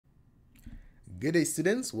Good day,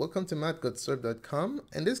 students. Welcome to Mathgotserved.com.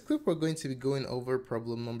 In this clip, we're going to be going over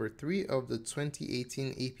problem number 3 of the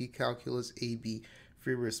 2018 AP Calculus AB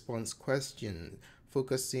free response question,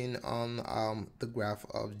 focusing on the graph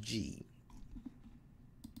of G.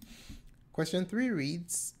 Question 3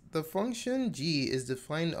 reads, the function G is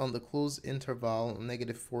defined on the closed interval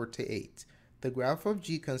 -4 to 8. The graph of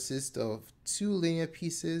G consists of two linear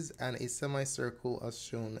pieces and a semicircle as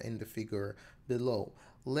shown in the figure below.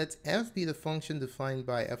 Let f be the function defined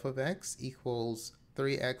by f of x equals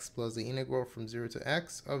 3x plus the integral from 0 to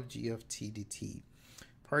x of g of t dt.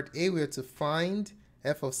 Part A, we are to find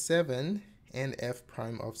f of 7 and f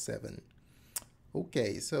prime of 7.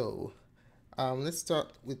 Okay, so let's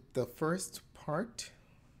start with the first part.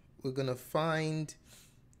 We're going to find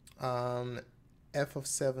f of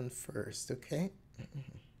 7 first, okay?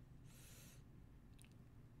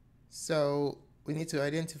 So we need to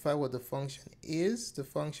identify what the function is. The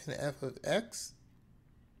function f of x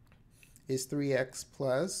is 3x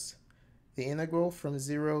plus the integral from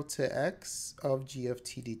 0 to x of g of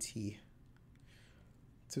t dt.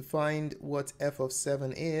 To find what f of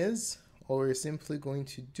 7 is, all we're simply going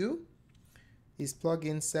to do is plug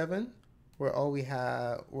in 7 where we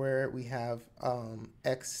have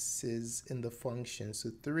x's in the function. So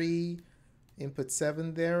 3, input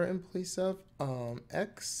 7 there in place of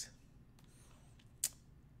x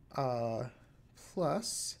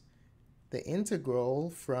plus the integral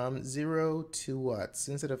from 0 to what?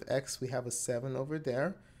 So instead of x, we have a 7 over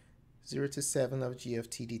there. 0 to 7 of g of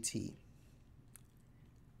t dt.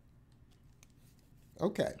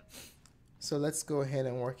 Okay, so let's go ahead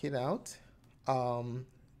and work it out.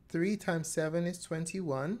 3 times 7 is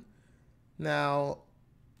 21. Now,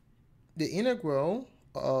 the integral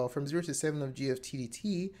from 0 to 7 of g of t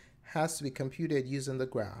dt has to be computed using the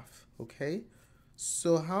graph, okay?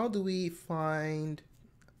 So how do we find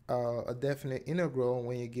a definite integral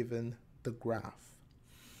when you're given the graph?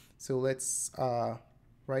 So let's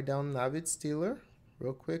write down Navier-Stiller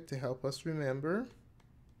real quick to help us remember.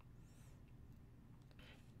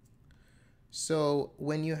 So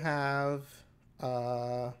when you have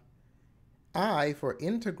I for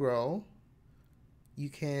integral,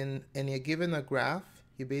 and you're given a graph,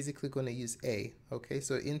 you're basically going to use A, okay?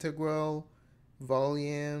 So integral,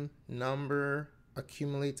 volume, number,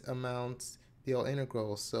 accumulate amounts, they're all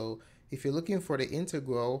integrals. So if you're looking for the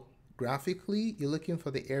integral graphically, you're looking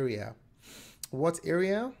for the area. What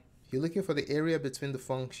area? You're looking for the area between the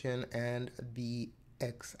function and the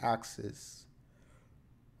x-axis.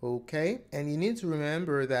 Okay, and you need to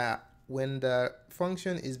remember that when the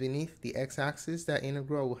function is beneath the x-axis, that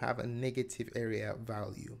integral will have a negative area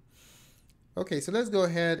value. Okay, so let's go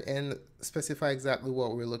ahead and specify exactly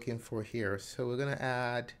what we're looking for here. So we're going to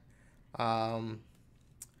add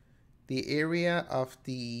the area of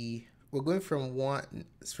we're going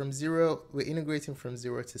from 0, we're integrating from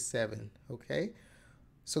 0 to 7, okay?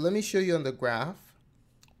 So let me show you on the graph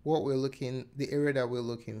the area that we're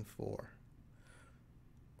looking for.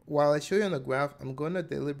 While I show you on the graph, I'm going to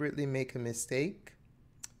deliberately make a mistake.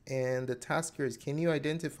 And the task here is, can you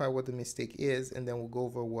identify what the mistake is? And then we'll go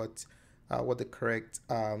over what the correct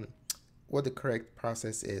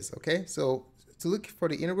process is, okay? So to look for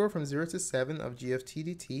the integral from 0 to 7 of g of t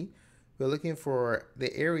dt, we're looking for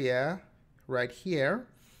the area right here.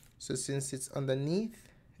 So since it's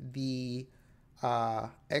underneath the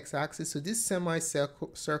x-axis, so this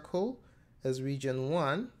semicircle is region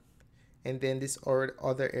 1, and then this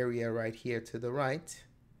other area right here to the right,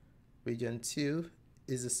 region 2,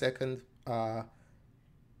 is the second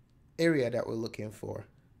area that we're looking for.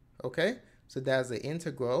 Okay, so that's the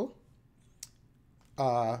integral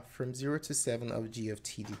from 0 to 7 of g of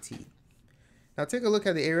t dt. Now take a look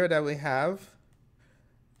at the area that we have.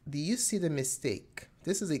 Do you see the mistake?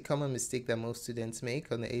 This is a common mistake that most students make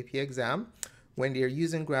on the AP exam when they're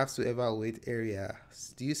using graphs to evaluate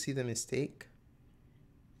areas. Do you see the mistake?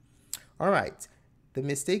 All right, the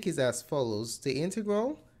mistake is as follows. The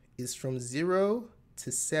integral is from 0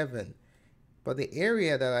 to 7, but the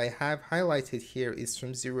area that I have highlighted here is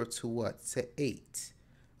from 0 to what? To 8,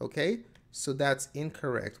 okay? So that's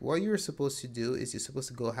incorrect. What you're supposed to do is you're supposed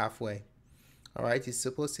to go halfway, all right? You're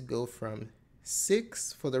supposed to go from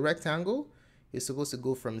 6 for the rectangle. You're supposed to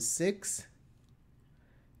go from 6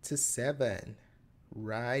 to 7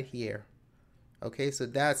 right here. Okay, so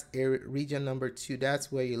that's region number 2.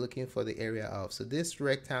 That's where you're looking for the area of. So this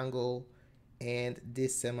rectangle and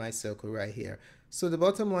this semicircle right here. So the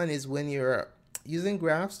bottom line is, when you're using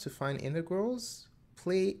graphs to find integrals,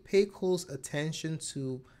 pay close attention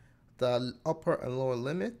to the upper and lower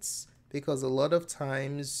limits, because a lot of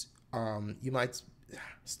times you might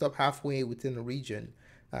stop halfway within a region.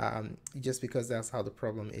 just because that's how the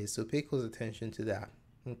problem is. So pay close attention to that.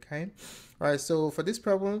 Okay. All right. So for this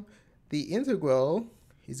problem, the integral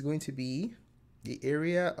is going to be the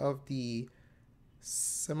area of the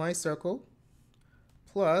semicircle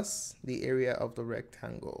plus the area of the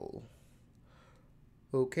rectangle.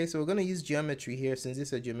 Okay, so we're going to use geometry here. Since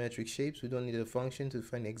these are geometric shapes, we don't need a function to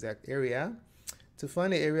find the exact area. To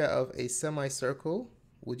find the area of a semicircle,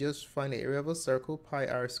 we'll just find the area of a circle, pi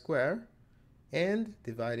r squared, and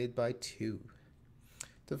divide it by 2.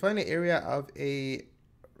 To find the area of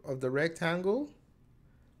the rectangle,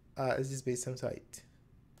 is just base times height.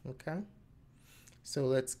 Okay, so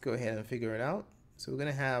let's go ahead and figure it out. So we're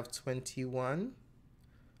going to have 21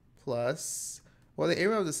 plus, well, the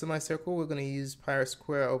area of the semicircle, we're going to use pi r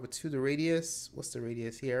squared over 2, the radius. What's the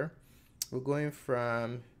radius here? We're going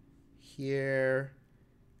from here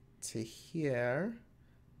to here.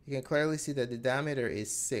 You can clearly see that the diameter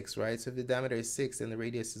is 6, right? So if the diameter is 6, then the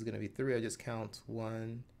radius is going to be 3. I'll just count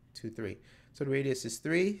 1, 2, 3. So the radius is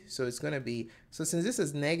 3. So it's going to be, so since this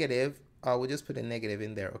is negative, we'll just put a negative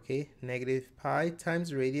in there, okay? Negative pi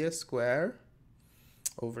times radius square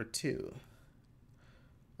over 2.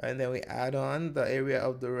 And then we add on the area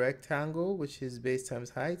of the rectangle, which is base times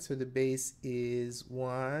height. So the base is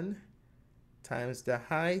 1 times the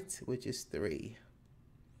height, which is 3.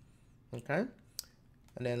 Okay?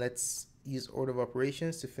 And then let's use order of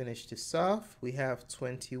operations to finish this off. We have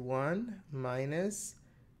 21 minus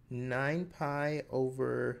 9 pi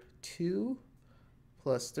over 2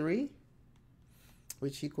 plus 3,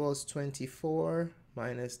 which equals 24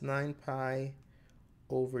 minus 9 pi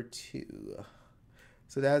over 2.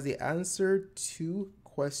 So that's the answer to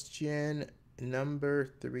question number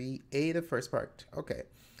 3A, the first part. Okay,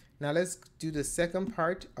 now let's do the second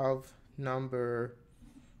part of number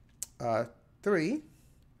 3.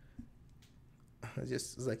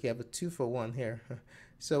 It's like you have a 2 for 1 here.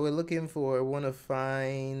 So we're looking for, we want to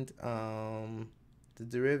find the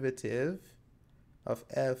derivative of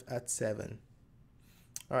f at 7.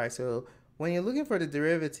 All right, so when you're looking for the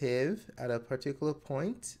derivative at a particular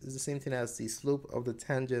point, it's the same thing as the slope of the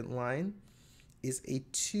tangent line, is a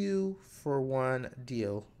 2 for 1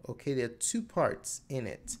 deal. Okay, there are 2 parts in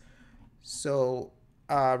it. So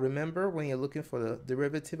remember, when you're looking for the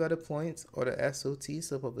derivative at a point, or the SOT,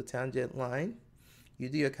 slope of the tangent line, you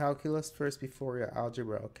do your calculus first before your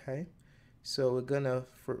algebra, okay? So we're gonna,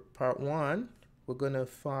 for part 1, we're gonna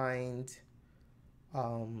find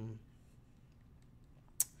the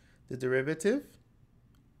derivative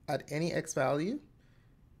at any x value,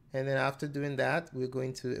 and then after doing that, we're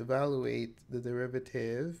going to evaluate the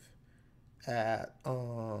derivative at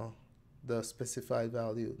the specified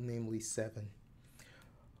value, namely 7.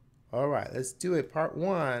 All right, let's do it. Part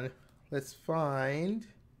 1, let's find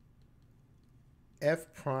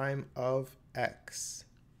f prime of x.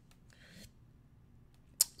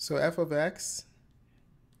 So f of x,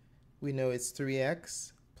 we know it's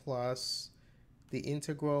 3x plus the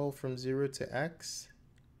integral from 0 to x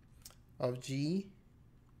of g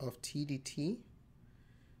of t dt.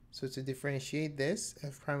 So to differentiate this,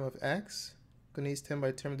 f prime of x, I'm going to use term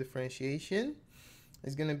by term differentiation.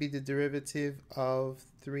 It's going to be the derivative of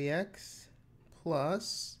 3x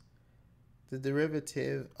plus the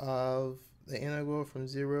derivative of the integral from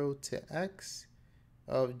 0 to x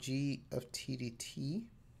of g of t dt.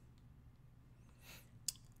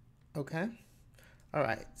 Okay? All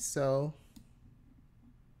right, so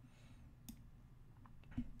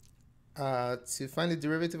to find the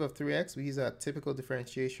derivative of 3x, we use our typical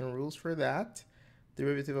differentiation rules for that.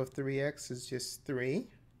 Derivative of 3x is just 3.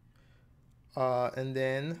 And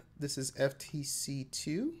then this is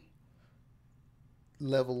FTC2,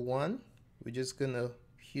 level 1. We're just going to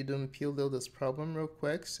peel this problem real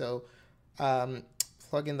quick. So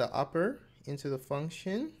plug in the upper into the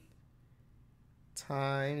function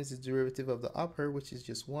times the derivative of the upper, which is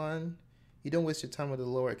just 1. You don't waste your time with the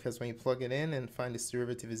lower, because when you plug it in and find this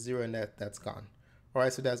derivative is 0, and that's gone. All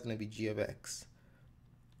right, so that's going to be g of x.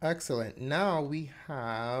 Excellent. Now we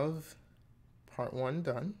have part 1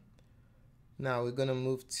 done. Now we're going to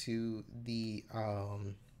move to the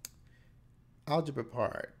algebra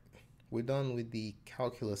part. We're done with the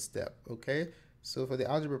calculus step, okay? So for the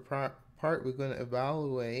algebra part, we're going to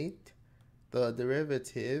evaluate the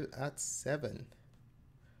derivative at 7.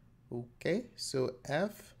 Okay, so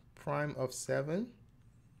f prime of 7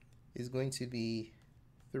 is going to be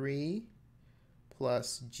 3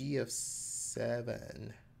 plus g of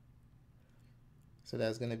 7. So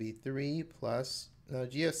that's going to be 3 plus, now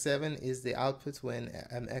g of 7 is the output when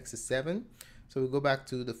x is 7. So we go back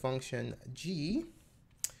to the function g,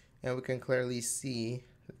 and we can clearly see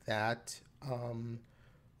that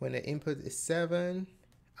when the input is 7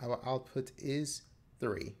 our output is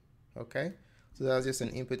 3. Okay, so that's just an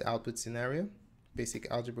input output scenario, basic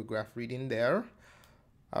algebra graph reading there.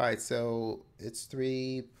 All right, so it's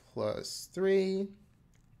 3 plus 3,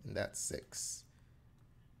 and that's 6.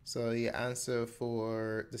 So the answer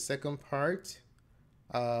for the second part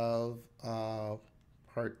of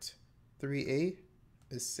part 3A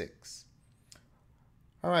is 6.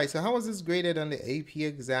 All right, so how was this graded on the AP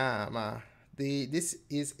exam? This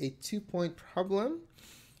is a 2-point problem.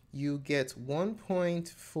 You get 1 point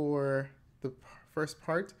for the first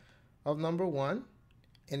part of number 1,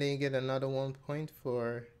 and then you get another 1 point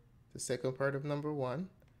for the second part of number 1,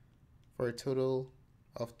 for a total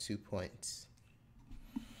of 2 points.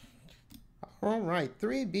 All right,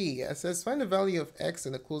 3B, it says find the value of x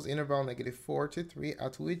in the closed interval -4 to 3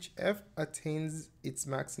 at which f attains its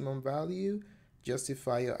maximum value.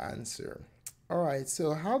 Justify your answer. All right,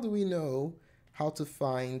 so how do we know how to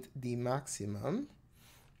find the maximum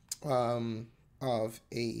of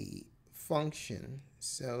a function?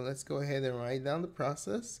 So let's go ahead and write down the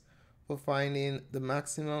process for finding the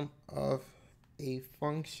maximum of a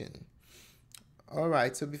function. All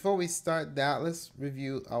right, so before we start that, let's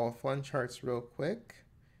review our fun charts real quick.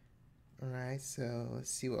 All right, so let's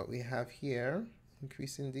see what we have here.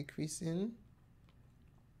 Increasing, decreasing.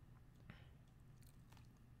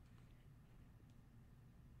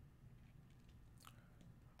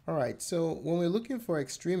 All right, so when we're looking for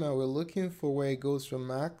extrema, we're looking for where it goes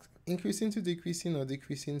from increasing to decreasing or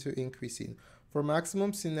decreasing to increasing. For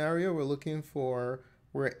maximum scenario, we're looking for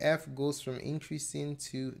where f goes from increasing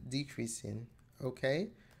to decreasing. Okay,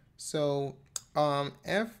 so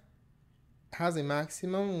f has a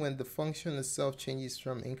maximum when the function itself changes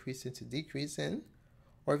from increasing to decreasing,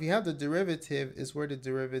 or if you have the derivative, is where the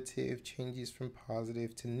derivative changes from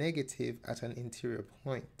positive to negative at an interior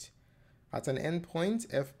point. At an endpoint,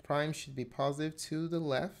 f prime should be positive to the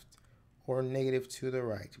left or negative to the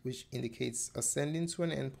right, which indicates ascending to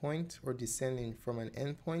an endpoint or descending from an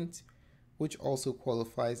endpoint, which also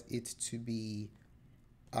qualifies it to be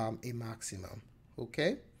a maximum.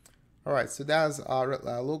 Okay, all right, so that's our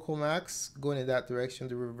local max going in that direction.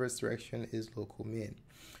 The reverse direction is local min.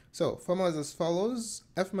 So formula is as follows: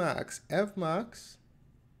 f max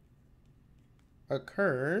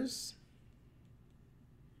occurs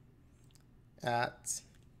at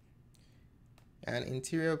an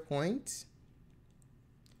interior point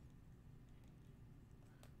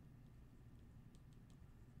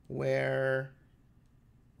where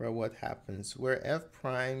what happens? Where f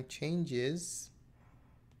prime changes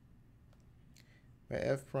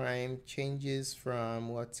from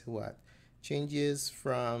what to what? Changes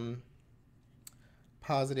from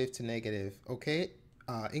positive to negative, okay?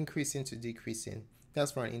 Increasing to decreasing.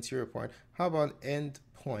 That's for an interior point. How about end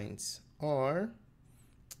points? Or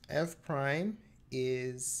f prime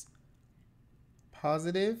is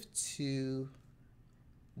positive to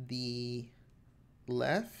the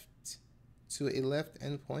left, to a left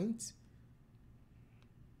endpoint,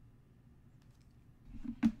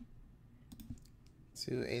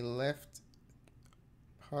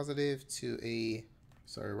 positive to a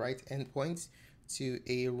right endpoint, to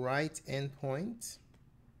a right endpoint,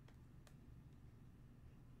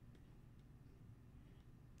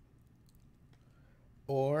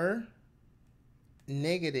 or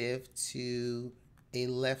negative to a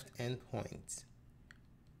left endpoint.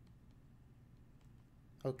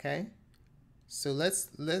 Okay, so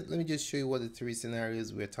let me just show you what the 3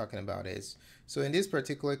 scenarios we're talking about is. So in this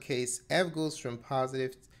particular case, f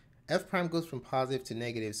prime goes from positive to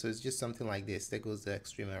negative, so it's just something like this. That goes the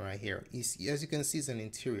extrema right here. As you can see, it's an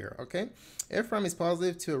interior. Okay, f prime is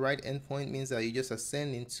positive to a right endpoint, means that you just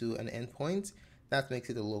ascend into an endpoint. That makes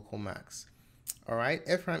it a local max. All right,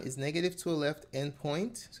 f prime is negative to a left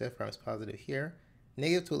endpoint, so f prime is positive here.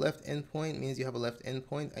 Negative to a left endpoint means you have a left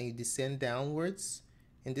endpoint and you descend downwards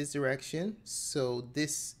in this direction, so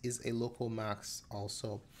this is a local max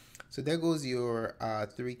also. So there goes your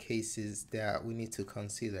 3 cases that we need to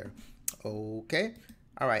consider. Okay,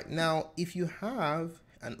 all right, now if you have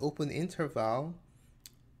an open interval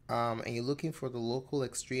and you're looking for the local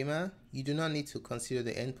extrema, you do not need to consider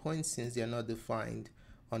the endpoints since they are not defined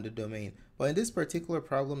on the domain. But in this particular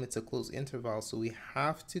problem, it's a closed interval, so we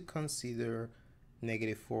have to consider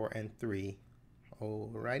 -4 and 3.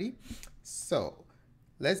 Alrighty, so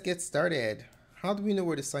let's get started. How do we know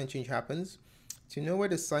where the sign change happens? To know where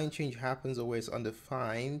the sign change happens or where it's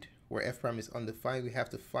undefined, where f prime is undefined, we have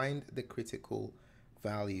to find the critical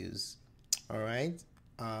values. All right,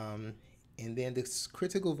 and then the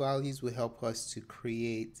critical values will help us to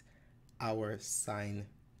create our sign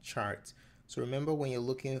chart. So remember, when you're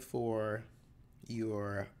looking for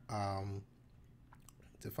your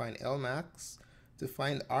to find L max. To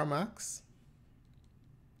find R max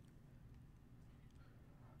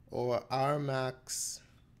or R max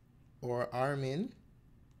or R min,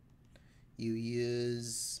 you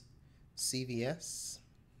use CVS,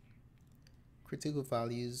 critical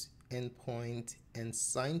values, endpoint, and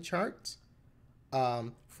sign chart.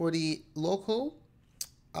 For the local,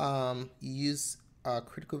 you use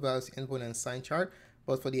critical values, endpoint, and sign chart.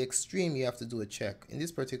 But for the extreme, you have to do a check. In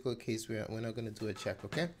this particular case, we're not going to do a check,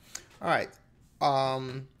 okay? All right.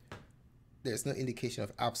 There's no indication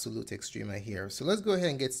of absolute extreme right here. So let's go ahead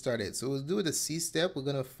and get started. So we'll do the C step. We're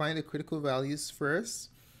going to find the critical values first.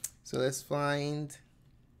 So let's find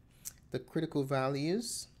the critical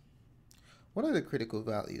values. What are the critical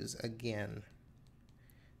values again?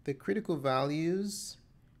 The critical values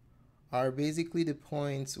are basically the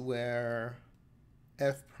points where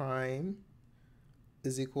f prime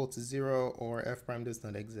is equal to 0 or f prime does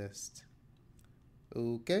not exist.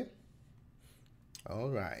 Okay? All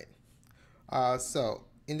right. So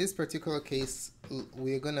in this particular case,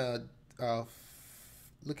 we're gonna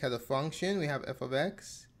look at the function. We have f of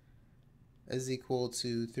x is equal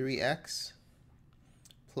to 3x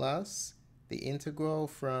plus the integral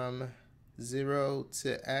from 0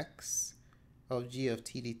 to x of g of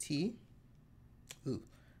t dt. Ooh,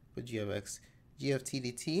 for g of x, g of t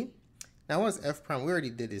dt. Now what's f prime? We already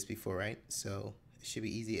did this before, right? So it should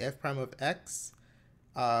be easy. F prime of x,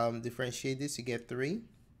 differentiate this, you get 3.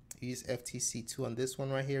 You use FTC2 on this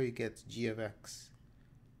one right here, you get g of x.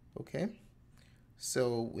 Okay?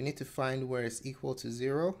 So we need to find where it's equal to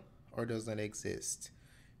 0 or does not exist.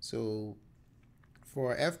 So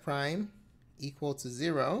for f prime equal to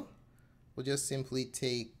 0, we'll just simply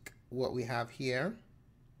take what we have here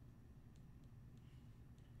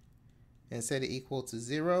and set it equal to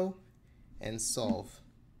 0 and solve.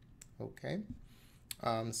 Okay?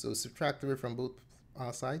 So subtract 3 from both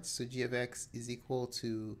sides. So g of x is equal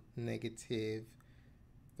to -3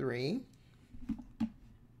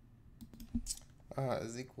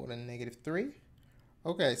 is equal to -3.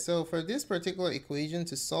 Okay, so for this particular equation,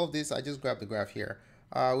 to solve this, I just grabbed the graph here.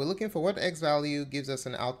 We're looking for what x value gives us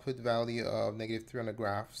an output value of -3 on the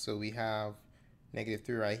graph. So we have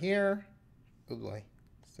 -3 right here. Oh boy,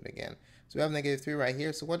 let's do it again. So we have -3 right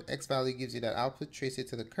here. So what x value gives you that output? Trace it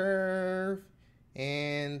to the curve,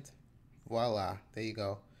 and voila, there you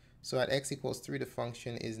go. So at x equals 3, the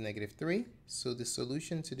function is -3. So the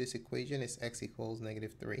solution to this equation is x equals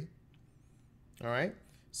 -3. All right.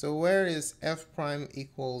 So where is f prime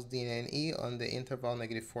equals d and e on the interval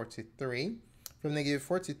 -4 to 3? From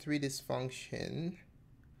 -4 to 3, this function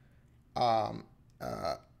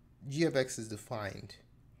g of x is defined.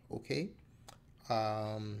 Okay.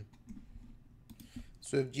 So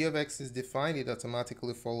if g of x is defined, it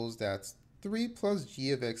automatically follows that 3 plus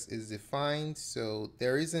g of x is defined. So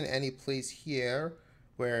there isn't any place here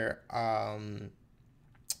where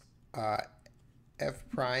f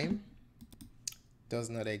prime does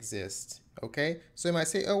not exist. Okay, so you might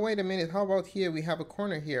say, oh, wait a minute, how about here? We have a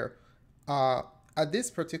corner here. At this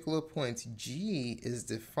particular point, g is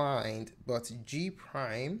defined, but g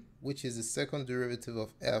prime, which is the second derivative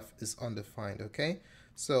of f, is undefined. Okay,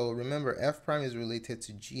 so remember, f prime is related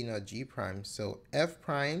to g, not g prime. So f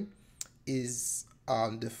prime is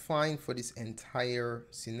defined for this entire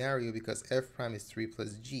scenario because f prime is 3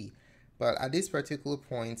 plus g. But at this particular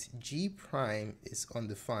point, g prime is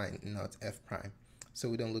undefined, not f prime. So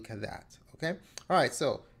we don't look at that, okay? All right,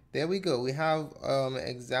 so there we go. We have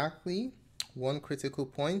exactly one critical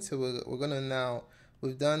point. So we're gonna now,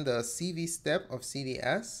 we've done the CV step of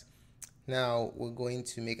CDS. Now we're going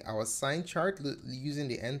to make our sign chart using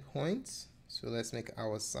the endpoints. So let's make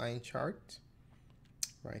our sign chart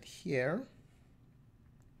right here.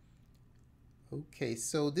 Okay,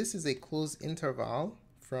 so this is a closed interval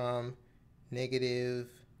from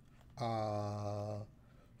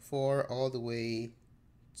 -4 all the way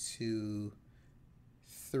to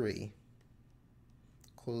 3.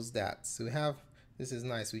 Close that. So we have, this is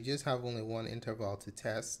nice, we just have only one interval to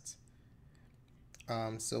test.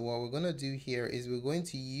 So what we're going to do here is we're going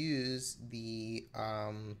to use the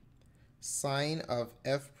sign of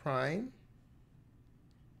f prime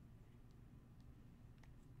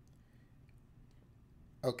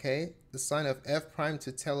okay, the sign of f prime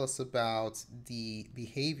to tell us about the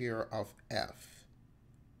behavior of f.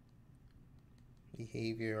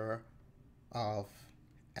 Behavior of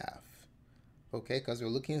f. Okay, because we're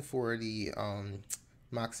looking for the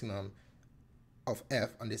maximum of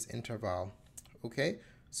f on this interval. Okay,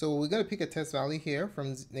 so we're going to pick a test value here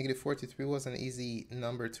from -4 to 3 was an easy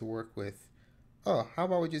number to work with. Oh, how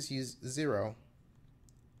about we just use 0?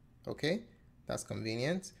 Okay, that's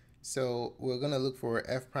convenient. So we're going to look for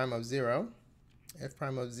f prime of 0. F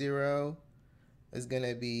prime of 0 is going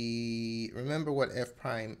to be, remember what f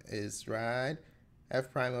prime is, right?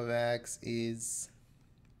 F prime of x is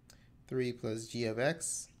 3 plus g of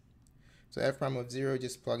x. So f prime of 0,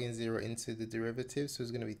 just plug in 0 into the derivative. So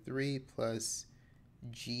it's going to be 3 plus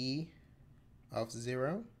g of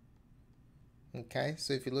 0. Okay,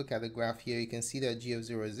 so if you look at the graph here, you can see that g of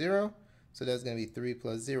 0 is 0. So that's going to be 3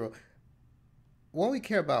 plus 0. What we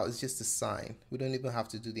care about is just the sign. We don't even have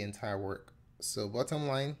to do the entire work. So bottom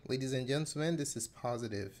line, ladies and gentlemen, this is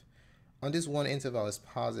positive. On this one interval is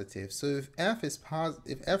positive. So if f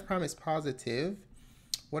prime is positive,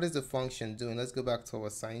 what is the function doing? Let's go back to our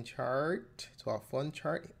sign chart, to our fun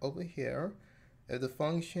chart over here. If the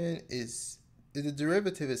function is, if the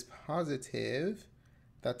derivative is positive,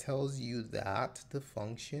 that tells you that the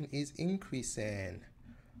function is increasing.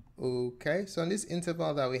 Okay, so on this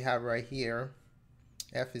interval that we have right here,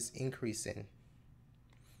 f is increasing.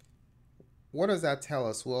 What does that tell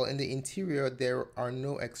us? Well, in the interior, there are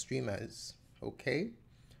no extremas, okay?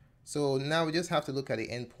 So now we just have to look at the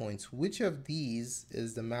endpoints. Which of these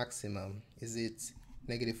is the maximum? Is it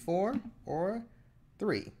 -4 or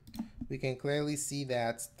 3? We can clearly see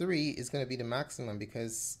that 3 is going to be the maximum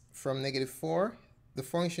because from -4, the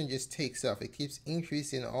function just takes off. It keeps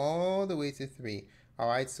increasing all the way to 3. All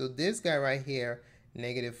right, so this guy right here,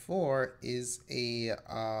 -4, is a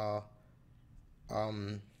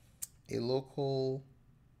local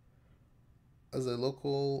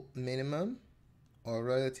minimum or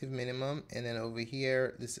relative minimum, and then over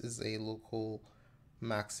here this is a local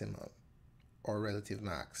maximum or relative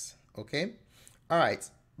max. Okay, all right,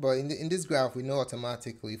 but in this graph we know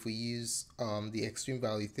automatically if we use the extreme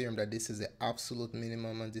value theorem that this is the absolute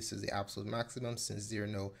minimum and this is the absolute maximum, since there are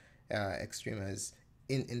no extremas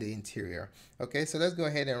in the interior. Okay, so let's go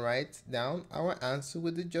ahead and write down our answer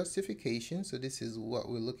with the justification. So this is what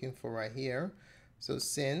we're looking for right here. So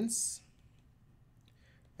since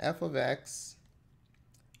f of x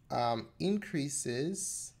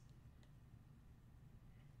increases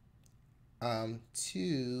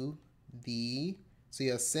to the, so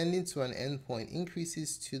you're ascending to an endpoint,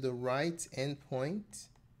 increases to the right endpoint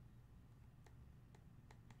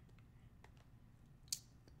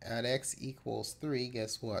at x equals 3,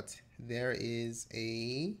 guess what? There is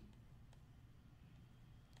a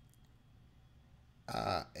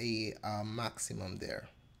maximum there.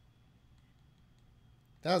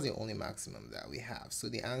 That's the only maximum that we have. So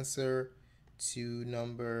the answer to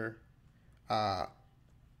number, what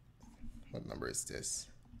number is this?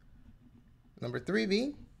 Number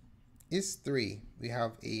 3b is 3. We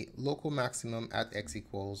have a local maximum at x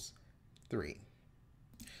equals 3.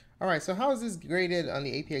 All right, so how is this graded on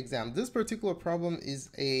the AP exam? This particular problem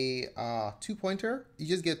is a 2-pointer. You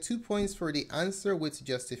just get 2 points for the answer with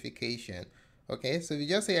justification. Okay, so if you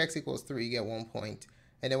just say x equals 3, you get 1 point.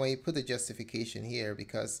 And then when you put the justification here,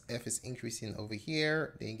 because f is increasing over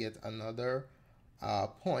here, then you get another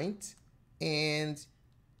point, and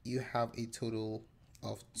you have a total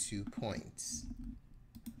of 2 points.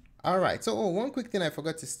 All right, so one quick thing I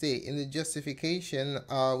forgot to state in the justification,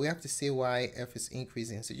 we have to say why f is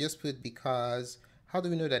increasing. So just put because. How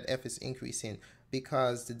do we know that f is increasing?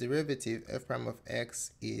 Because the derivative f prime of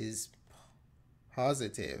x is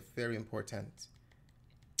positive. Very important.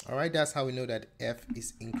 All right, that's how we know that f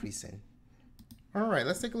is increasing. All right,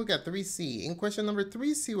 let's take a look at 3C. In question number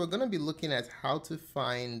 3C, we're going to be looking at how to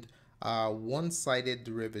find one-sided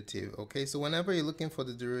derivative. Okay, so whenever you're looking for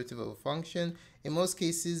the derivative of a function, in most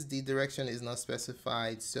cases the direction is not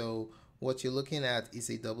specified, so what you're looking at is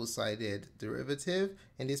a double-sided derivative.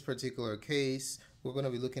 In this particular case, we're going to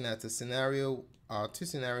be looking at a scenario, two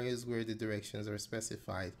scenarios where the directions are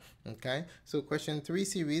specified. Okay, so question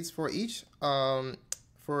 3C reads, for each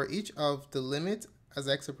of the limit as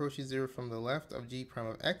x approaches 0 from the left of g prime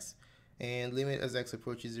of x and limit as x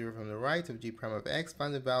approaches 0 from the right of g prime of x,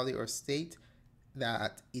 find the value or state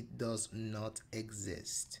that it does not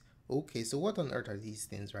exist. Okay, so what on earth are these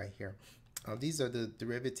things right here? These are the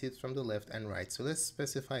derivatives from the left and right. So let's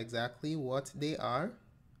specify exactly what they are.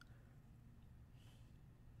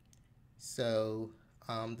 So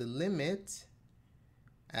the limit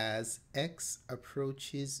as x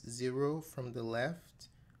approaches 0 from the left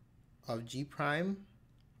of g prime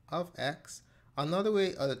of x. Another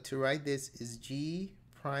way to write this is g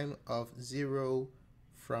prime of 0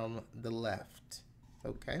 from the left.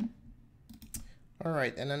 Okay. All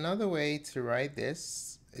right, and another way to write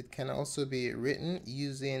this, it can also be written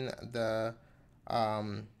using the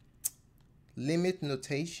limit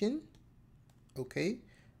notation. Okay,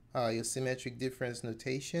 your symmetric difference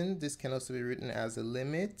notation. This can also be written as a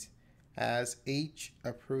limit as h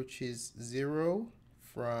approaches 0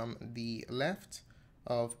 from the left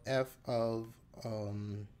of f of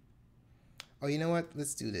oh, you know what,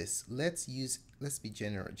 let's do this. Let's be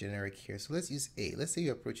generic here. So let's use a. Let's say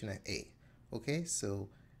you're approaching at a. Okay, so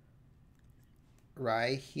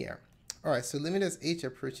right here. All right, so limit as h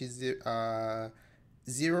approaches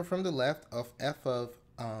 0 from the left of f of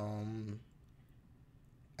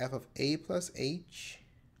a plus h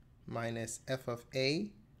minus f of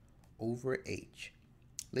a over h.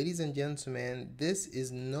 Ladies and gentlemen, this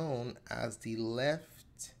is known as the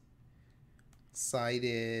left-sided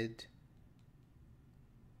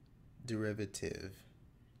derivative.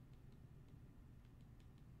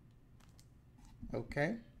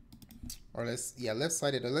 Okay? Or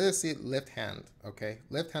left-sided, or let's say left hand, okay?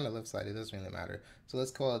 Left hand or left side, it doesn't really matter. So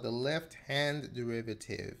let's call it the left hand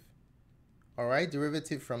derivative. All right,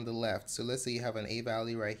 derivative from the left. So let's say you have an a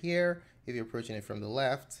value right here. If you're approaching it from the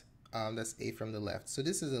left, that's a from the left. So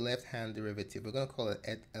this is a left hand derivative. We're gonna call it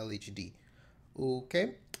LHD.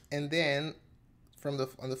 Okay, and then on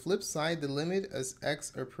the flip side, the limit as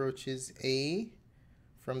x approaches a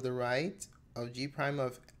from the right of g prime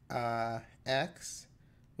of x,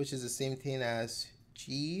 which is the same thing as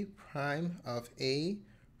g prime of a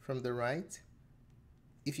from the right.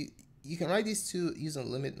 If you can write these two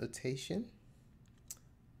using limit notation.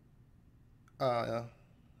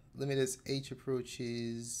 Limit as h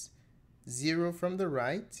approaches 0 from the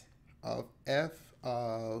right of f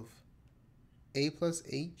of a plus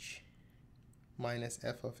h minus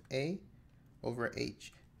f of a over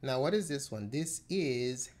h. Now what is this one? This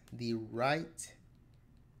is the right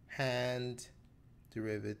hand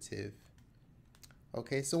derivative.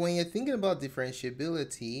 Okay, so when you're thinking about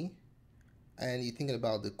differentiability and you're thinking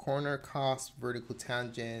about the corner, cosp, vertical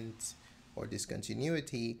tangent, or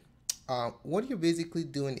discontinuity, what you're basically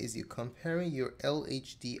doing is you're comparing your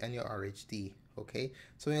LHD and your RHD. Okay,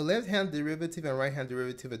 so your left hand derivative and right hand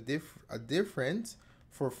derivative are different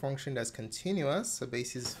for a function that's continuous, a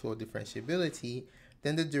basis for differentiability,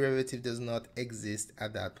 then the derivative does not exist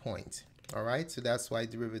at that point. All right, so that's why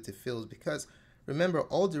derivative fails, because remember,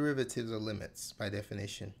 all derivatives are limits by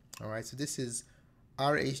definition. All right, so this is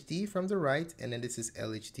RHD from the right, and then this is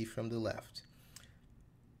LHD from the left.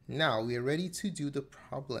 Now we are ready to do the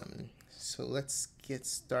problem. So let's get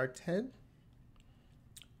started.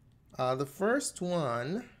 The first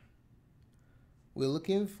one, we're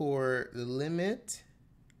looking for the limit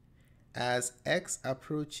as x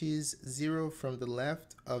approaches 0 from the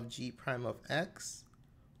left of g prime of x.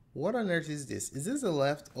 What on earth is this? Is this the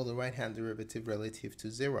left or the right hand derivative relative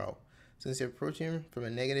to 0? Since you're approaching from a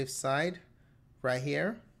negative side, right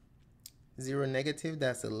here, 0 negative,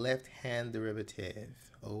 that's the left hand derivative.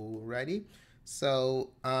 Alrighty.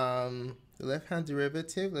 So the left hand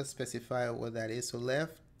derivative, let's specify what that is. So we're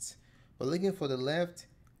looking for the left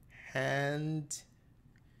hand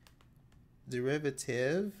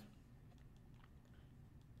derivative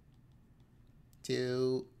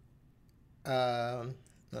to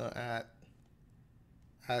at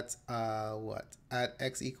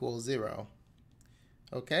x equals 0.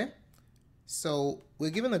 Okay, so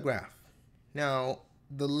we're given a graph. Now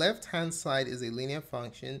the left hand side is a linear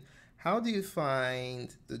function. How do you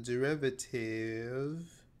find the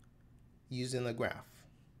derivative using a graph?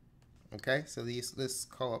 Okay, so let's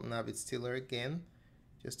call up Navier-Stiller again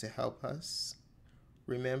just to help us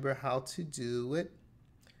remember how to do it.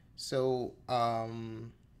 So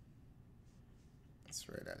let's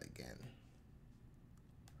try that again.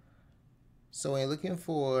 So when you're looking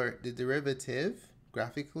for the derivative,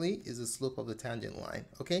 graphically is the slope of the tangent line,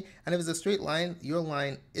 okay? And if it's a straight line, your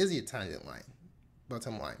line is your tangent line,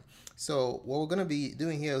 bottom line. So what we're gonna be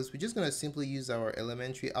doing here is we're just gonna simply use our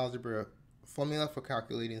elementary algebra formula for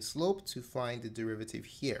calculating slope to find the derivative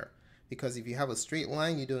here. Because if you have a straight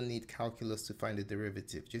line, you don't need calculus to find the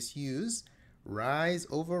derivative. Just use rise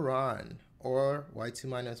over run, or y2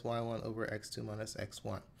 minus y1 over x2 minus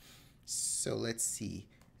x1. So let's see.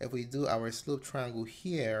 If we do our slope triangle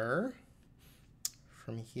here,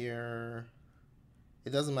 from here, it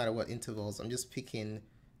doesn't matter what intervals. I'm just picking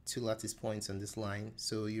two lattice points on this line.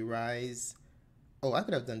 So you rise, oh, I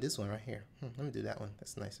could have done this one right here. Let me do that one.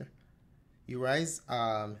 That's nicer. You rise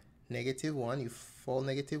 -1, you fall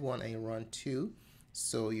 -1, and you run 2.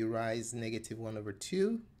 So you rise -1 over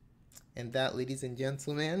 2. And that, ladies and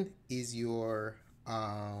gentlemen, is your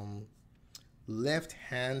left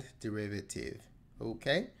hand derivative.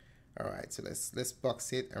 Okay, all right, so let's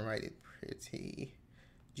box it and write it pretty.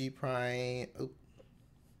 G prime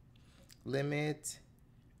limit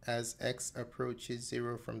as x approaches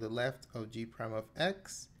 0 from the left of g prime of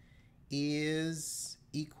x is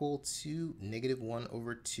equal to -1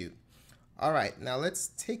 over 2. All right, now let's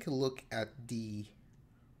take a look at the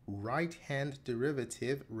right-hand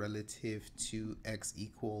derivative relative to x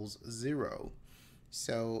equals 0.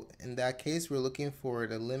 So in that case, we're looking for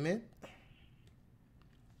the limit.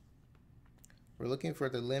 We're looking for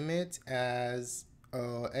the limit as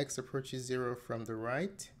x approaches 0 from the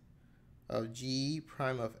right of g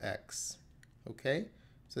prime of x. Okay,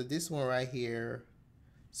 so this one right here,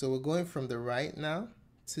 so we're going from the right now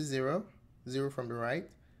to 0, 0 from the right.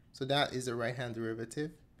 So that is the right-hand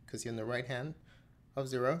derivative because you're on the right hand of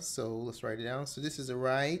 0. So let's write it down. So this is the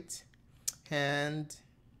right-hand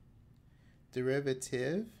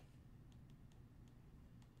derivative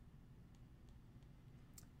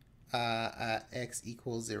at x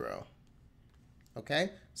equals 0. Okay,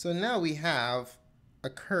 so now we have a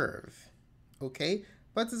curve. Okay,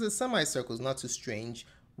 but it's a semicircle, it's not too strange.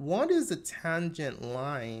 What is the tangent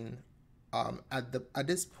line at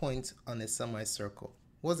this point on a semicircle?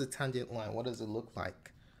 What's the tangent line? What does it look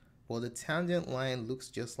like? Well, the tangent line looks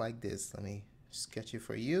just like this. Let me sketch it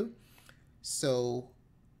for you. So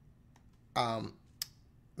let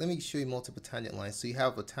me show you multiple tangent lines. So you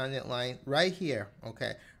have a tangent line right here.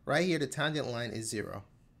 Okay, right here the tangent line is 0.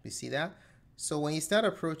 You see that? So when you start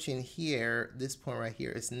approaching here, this point right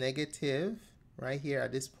here is negative. Right here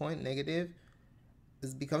at this point, negative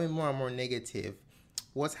is becoming more and more negative.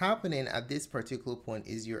 What's happening at this particular point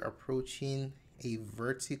is you're approaching a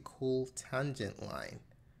vertical tangent line.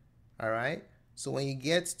 All right, so when you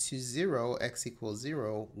get to 0, x equals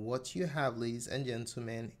 0, what you have, ladies and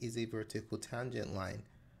gentlemen, is a vertical tangent line.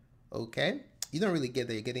 Okay, you don't really get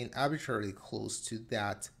there, you're getting arbitrarily close to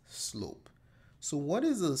that slope. So what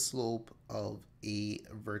is the slope of a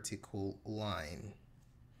vertical line?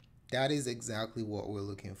 That is exactly what we're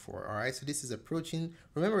looking for. All right, so this is approaching,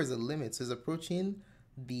 remember it's a limit, so it's approaching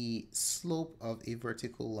the slope of a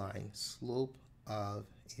vertical line. Slope of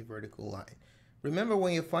a vertical line. Remember,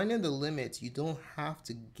 when you're finding the limit, you don't have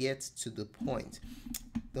to get to the point.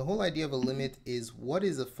 The whole idea of a limit is what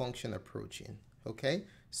is a function approaching. Okay,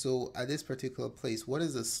 so at this particular place, what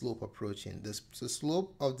is the slope approaching? The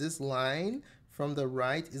slope of this line from the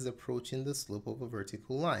right is approaching the slope of a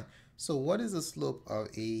vertical line. So what is the slope of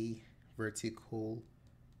a vertical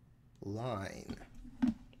line?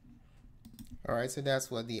 All right, so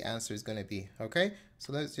that's what the answer is going to be. Okay,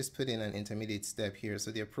 so let's just put in an intermediate step here.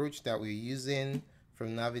 So the approach that we're using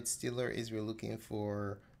from Navier-Stiller is we're looking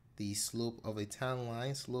for the slope of a tan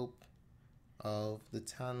line, slope of the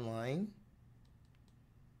tan line.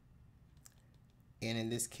 And in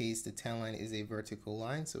this case, the tan line is a vertical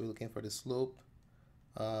line. So we're looking for the slope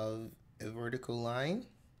of a vertical line.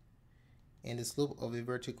 And the slope of a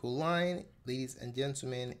vertical line, ladies and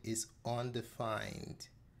gentlemen, is undefined.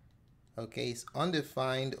 Okay, it's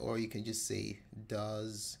undefined, or you can just say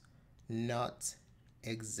does not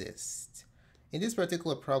exist. In this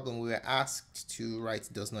particular problem, we were asked to write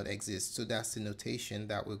does not exist. So that's the notation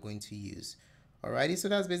that we're going to use. Alrighty, so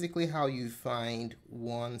that's basically how you find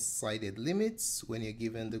one-sided limits when you're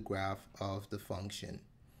given the graph of the function.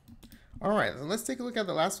 All right, so let's take a look at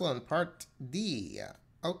the last one, part D.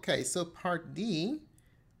 Okay, so part D,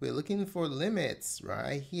 we're looking for limits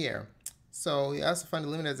right here. So you have to find the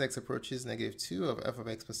limit as x approaches -2 of f of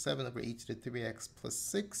x plus 7 over e to the 3x plus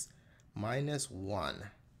 6 minus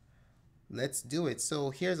 1. Let's do it.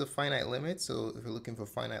 So here's a finite limit. So if we're looking for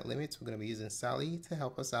finite limits, we're going to be using Sally to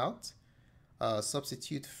help us out.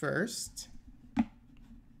 Substitute first.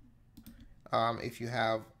 If you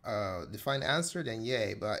have a defined answer, then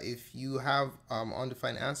yay. But if you have an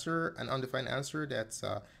undefined answer, that's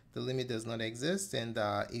the limit does not exist, and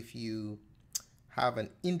if you have an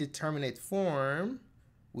indeterminate form,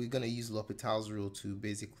 we're going to use L'Hopital's rule to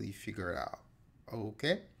basically figure it out.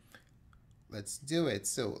 Okay, let's do it.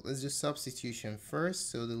 So let's do substitution first.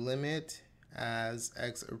 So the limit as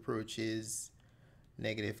x approaches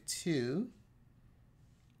 -2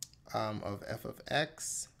 of f of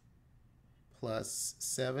x plus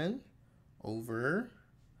 7 over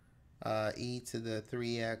e to the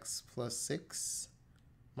 3x plus 6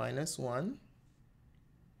 minus 1.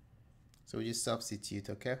 So we just substitute,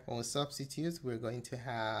 okay? When we substitute, we're going to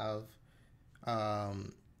have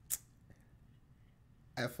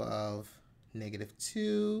f of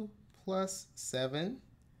 -2 plus 7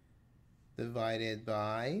 divided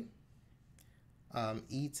by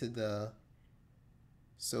e to the,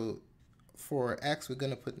 so for x, we're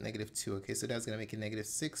going to put -2, okay? So that's going to make it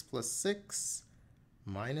 -6 plus 6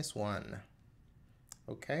 minus 1,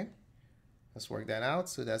 okay? Let's work that out.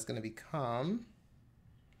 So that's going to become,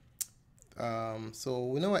 so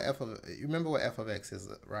we know what remember what f of x is,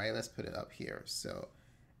 right? Let's put it up here. So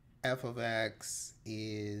f of x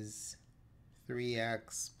is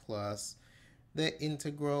 3x plus, the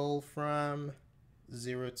integral from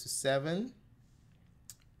 0 to 7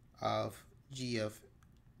 of g of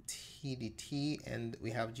t dt, and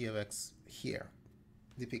we have g of x here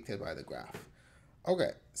depicted by the graph.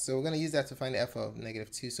 Okay, so we're going to use that to find f of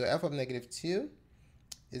negative 2. So f of negative 2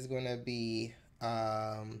 is going to be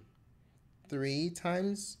 3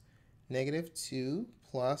 times negative 2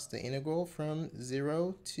 plus the integral from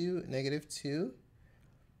 0 to negative 2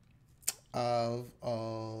 of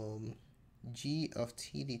g of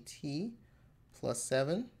t dt plus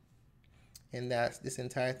 7, and that's this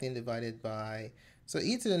entire thing divided by, so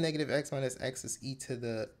e to the negative x minus x is e to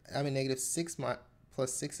the, negative 6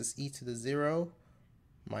 plus 6 is e to the 0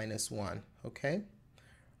 minus 1, okay?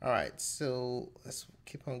 All right, so let's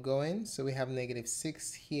keep on going. So we have negative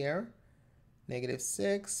 6 here, negative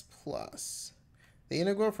 6 plus the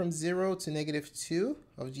integral from 0 to negative 2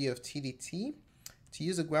 of g of t dt. To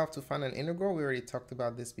use a graph to find an integral, we already talked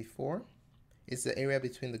about this before. It's the area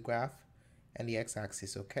between the graph and the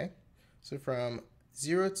x-axis, okay? So from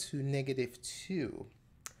 0 to negative 2.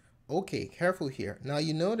 Okay, careful here. Now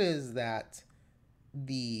you notice that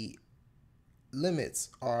the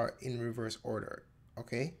limits are in reverse order,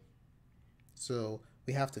 okay? So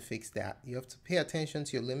we have to fix that. You have to pay attention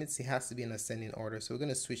to your limits. It has to be in ascending order. So we're going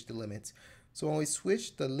to switch the limits. So when we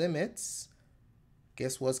switch the limits,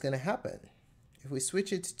 guess what's going to happen? If we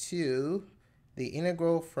switch it to the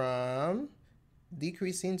integral from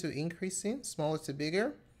decreasing to increasing, smaller to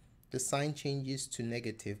bigger, the sign changes to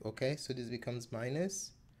negative, okay? So this becomes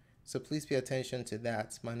minus. So please pay attention to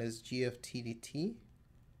that. Minus g of t dt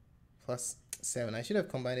plus 7. I should have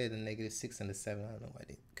combined it in negative 6 and the 7. I don't know why I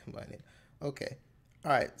didn't combine it. Okay.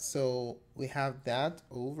 All right. So we have that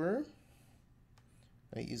over.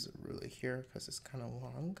 I use a ruler here because it's kind of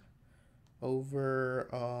long. Over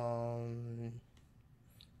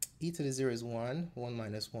e to the 0 is 1. 1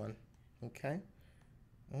 minus 1. Okay.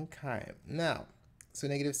 Okay. Now, so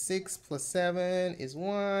negative 6 plus 7 is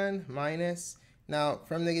 1 minus. Now,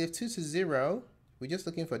 from negative 2 to 0, we're just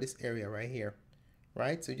looking for this area right here.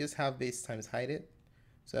 Right? So just have base times height it.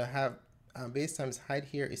 So I have base times height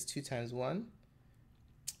here is 2 times 1.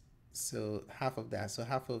 So half of that. So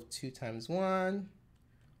half of 2 times 1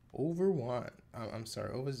 over 1. I'm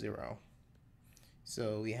sorry, over 0.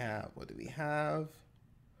 So we have, what do we have?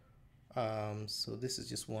 So this is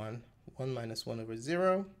just 1. 1 minus 1 over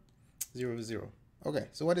 0. 0 over 0. Okay,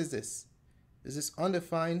 so what is this? Is this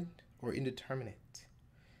undefined or indeterminate?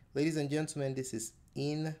 Ladies and gentlemen, this is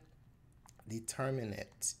indeterminate.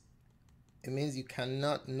 It means you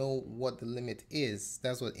cannot know what the limit is.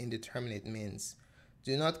 That's what indeterminate means.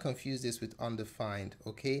 Do not confuse this with undefined,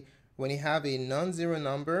 okay? When you have a non-zero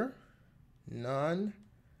number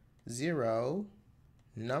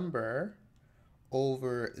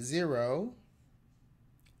over 0,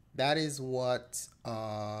 that is what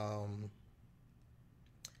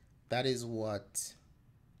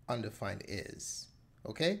undefined is.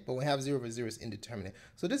 Okay, but when we have 0 over 0 is indeterminate.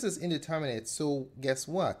 So this is indeterminate. So guess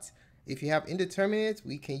what? If you have indeterminate,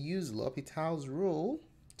 we can use L'Hopital's rule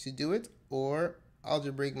to do it, or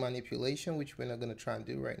algebraic manipulation, which we're not going to try and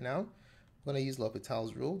do right now. We're going to use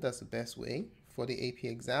L'Hopital's rule. That's the best way for the AP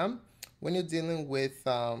exam when you're dealing with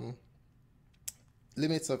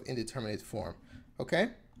limits of indeterminate form. Okay,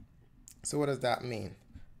 so what does that mean?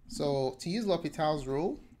 So to use L'Hopital's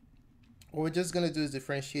rule, what we're just going to do is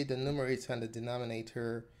differentiate the numerator and the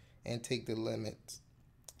denominator and take the limit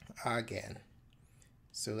again.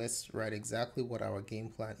 So let's write exactly what our game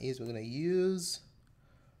plan is. We're going to use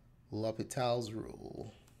L'Hopital's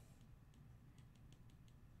rule.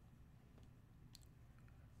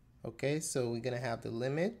 Okay, so we're going to have the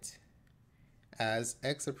limit as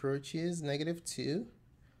x approaches negative 2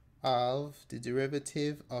 of the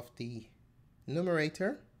derivative of the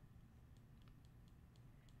numerator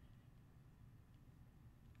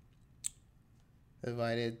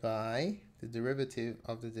divided by the derivative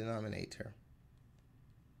of the denominator.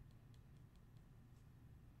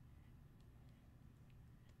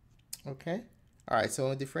 Okay, all right, so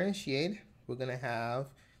when we differentiate, we're going to have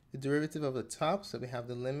the derivative of the top, so we have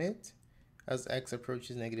the limit as x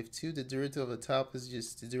approaches negative 2. The derivative of the top is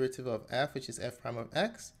just the derivative of f, which is f prime of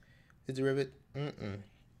x. The derivative, I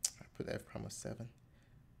put f prime of 7.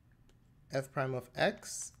 F prime of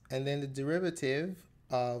x, and then the derivative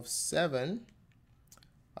of 7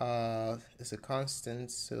 is a constant,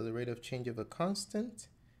 so the rate of change of a constant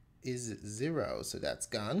is 0, so that's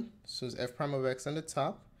gone. So it's f prime of x on the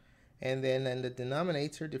top, and then in the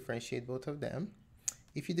denominator, differentiate both of them.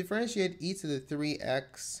 If you differentiate e to the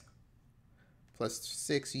 3x plus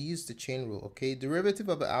 6, you use the chain rule, okay? Derivative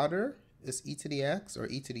of the outer is e to the x or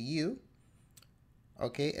e to the u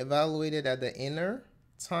Okay, evaluated at the inner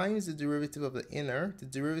times the derivative of the inner. The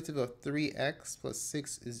derivative of 3x plus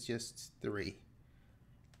 6 is just 3.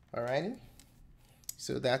 Alrighty,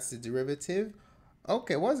 so that's the derivative.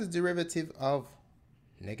 Okay, what's the derivative of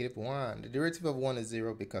 -1? The derivative of 1 is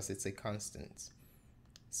 0 because it's a constant.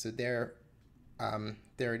 So there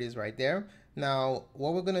it is right there. Now,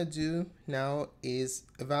 what we're going to do now is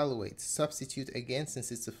evaluate. Substitute again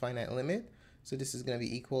since it's a finite limit. So this is going to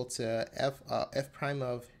be equal to f prime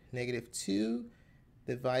of -2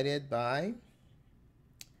 divided by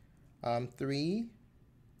 3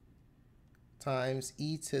 times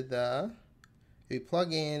e to the, if we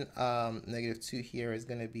plug in -2 here, is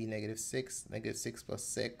going to be -6, -6 plus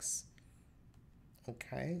 6.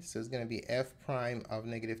 Okay, so it's going to be f prime of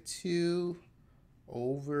 -2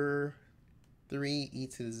 over 3 e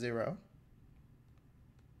to the 0.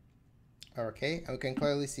 Okay, and we can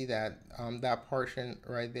clearly see that that portion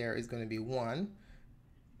right there is going to be 1.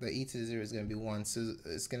 The e to the 0 is going to be 1, so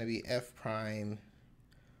it's going to be f prime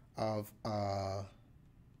of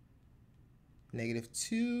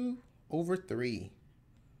 -2 over 3.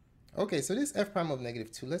 Okay, so this f prime of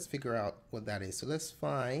 -2, let's figure out what that is. So let's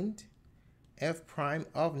find f prime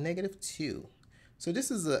of -2. So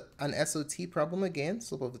this is an SOT problem again,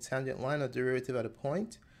 slope of the tangent line or derivative at a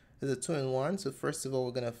point. There's a 2 and 1. So first of all,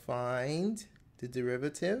 we're going to find the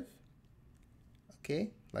derivative,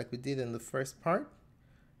 okay, like we did in the first part.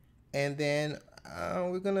 And then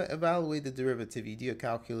we're going to evaluate the derivative. You do your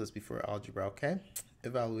calculus before algebra, okay?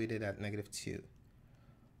 Evaluate it at -2.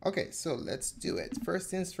 Okay, so let's do it.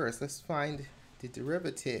 First things first, let's find the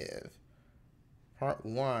derivative. Part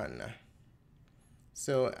 1.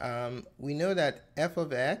 So we know that f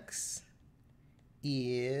of x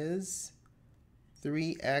is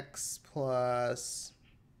 3x plus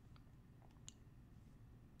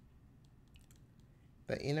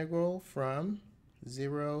the integral from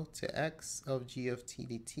 0 to x of g of t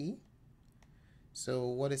dt. So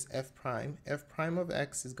what is f prime? F prime of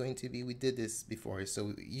x is going to be, we did this before,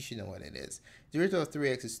 so you should know what it is. Derivative of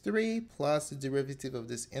 3x is 3 plus the derivative of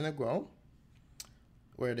this integral,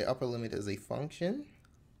 where the upper limit is a function,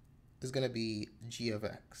 is going to be g of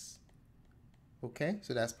x. Okay,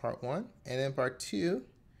 so that's part 1. And then part 2,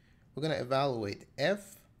 we're going to evaluate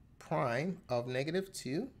f prime of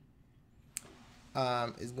 -2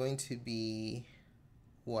 is going to be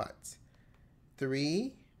what?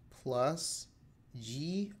 3 plus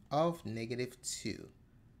g of -2.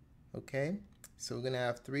 Okay, so we're going to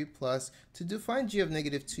have 3 plus, to define g of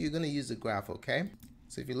 -2, you're going to use the graph, okay?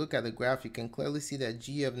 So if you look at the graph, you can clearly see that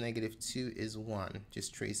g of -2 is 1.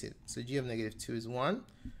 Just trace it. So g of -2 is 1.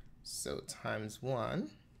 So times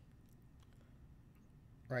 1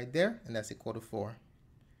 right there, and that's equal to 4.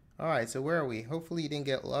 All right, so where are we? Hopefully you didn't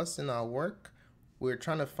get lost in our work. We're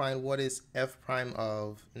trying to find what is f prime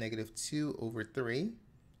of -2 over 3.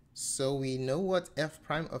 So we know what f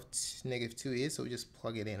prime of -2 is, so we just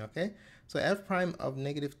plug it in, okay? So f prime of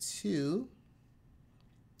 -2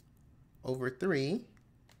 over 3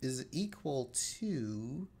 is equal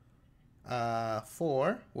to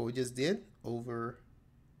 4, what we just did, over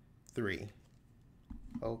 3.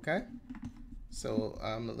 Okay, so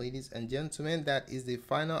ladies and gentlemen, that is the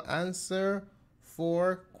final answer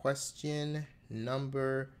for question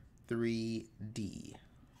number 3D.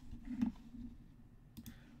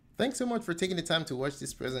 Thanks so much for taking the time to watch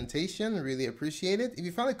this presentation. Really appreciate it. If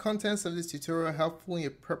you found the contents of this tutorial helpful in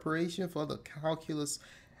your preparation for the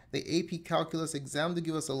AP Calculus exam, do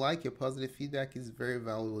give us a like. Your positive feedback is very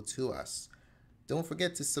valuable to us. Don't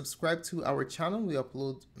forget to subscribe to our channel. We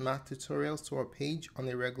upload math tutorials to our page on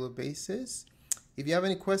a regular basis. If you have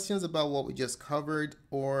any questions about what we just covered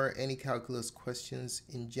or any calculus questions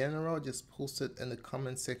in general, just post it in the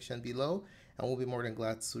comment section below and we'll be more than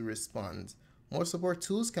glad to respond. More support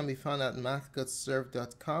tools can be found at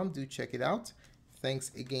Mathgotserved.com. Do check it out.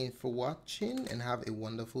 Thanks again for watching and have a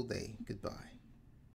wonderful day. Goodbye.